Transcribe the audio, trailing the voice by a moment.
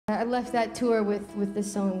I left that tour with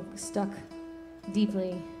this song stuck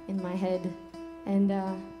deeply in my head, and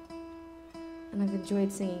I've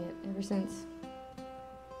enjoyed singing it ever since.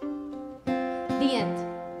 The end.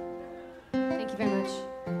 Thank you very much.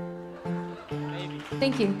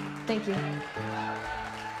 Thank you. Thank you.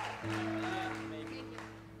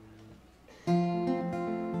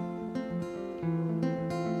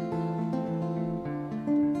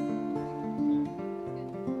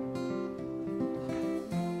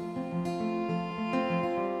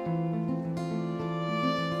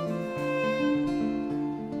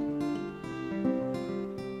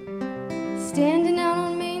 Standing out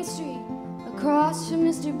on Main Street, across from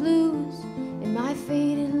Mr. Blues, in my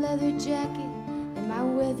faded leather jacket and my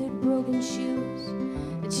weathered broken shoes.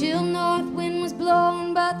 The chill north wind was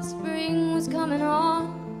blowing, but the spring was coming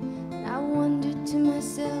on, and I wondered to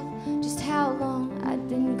myself just how long I'd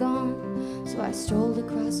been gone. So I strolled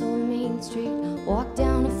across old Main Street, walked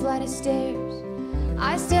down a flight of stairs.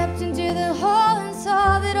 I stepped into the hall and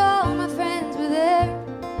saw that all my friends were there.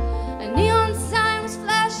 A neon sign was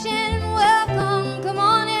flashing, welcome, come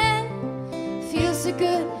on in. Feels so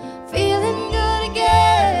good, feeling good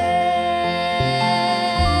again.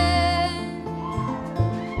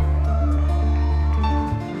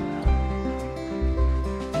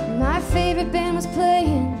 My favorite band was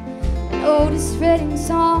playing an Otis Redding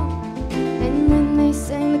song, and when they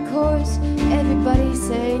sang the chorus, everybody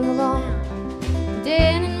sang along.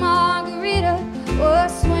 Dan and Margarita were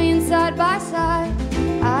swaying side by side.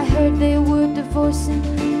 I heard they were divorcing,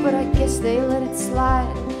 but I guess they let it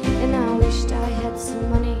slide. And I wished I had some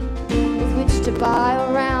money with which to buy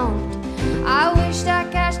a round. I wished I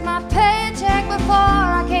cashed my paycheck before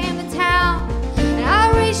I came to town. And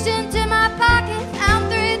I reached into my pocket,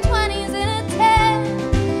 found 3 20s and a 10.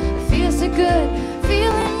 It feels so good,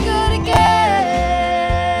 feeling good again.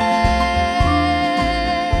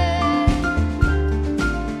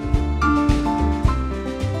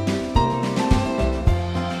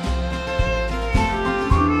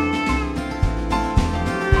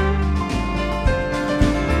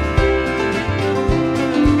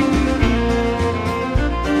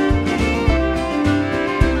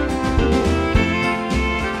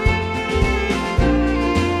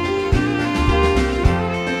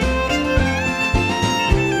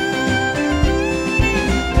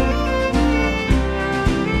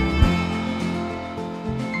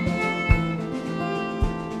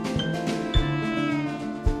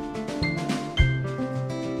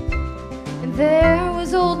 There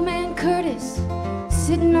was old man Curtis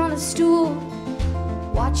sitting on a stool,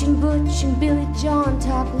 watching Butch and Billy John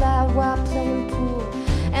talk loud while playing pool.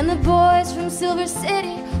 And the boys from Silver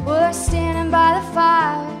City were standing by the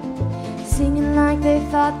fire, singing like they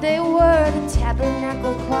thought they were the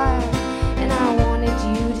Tabernacle Choir. And I wanted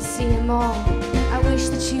you to see them all, I wish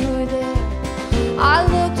that you were there. I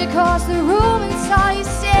looked across the room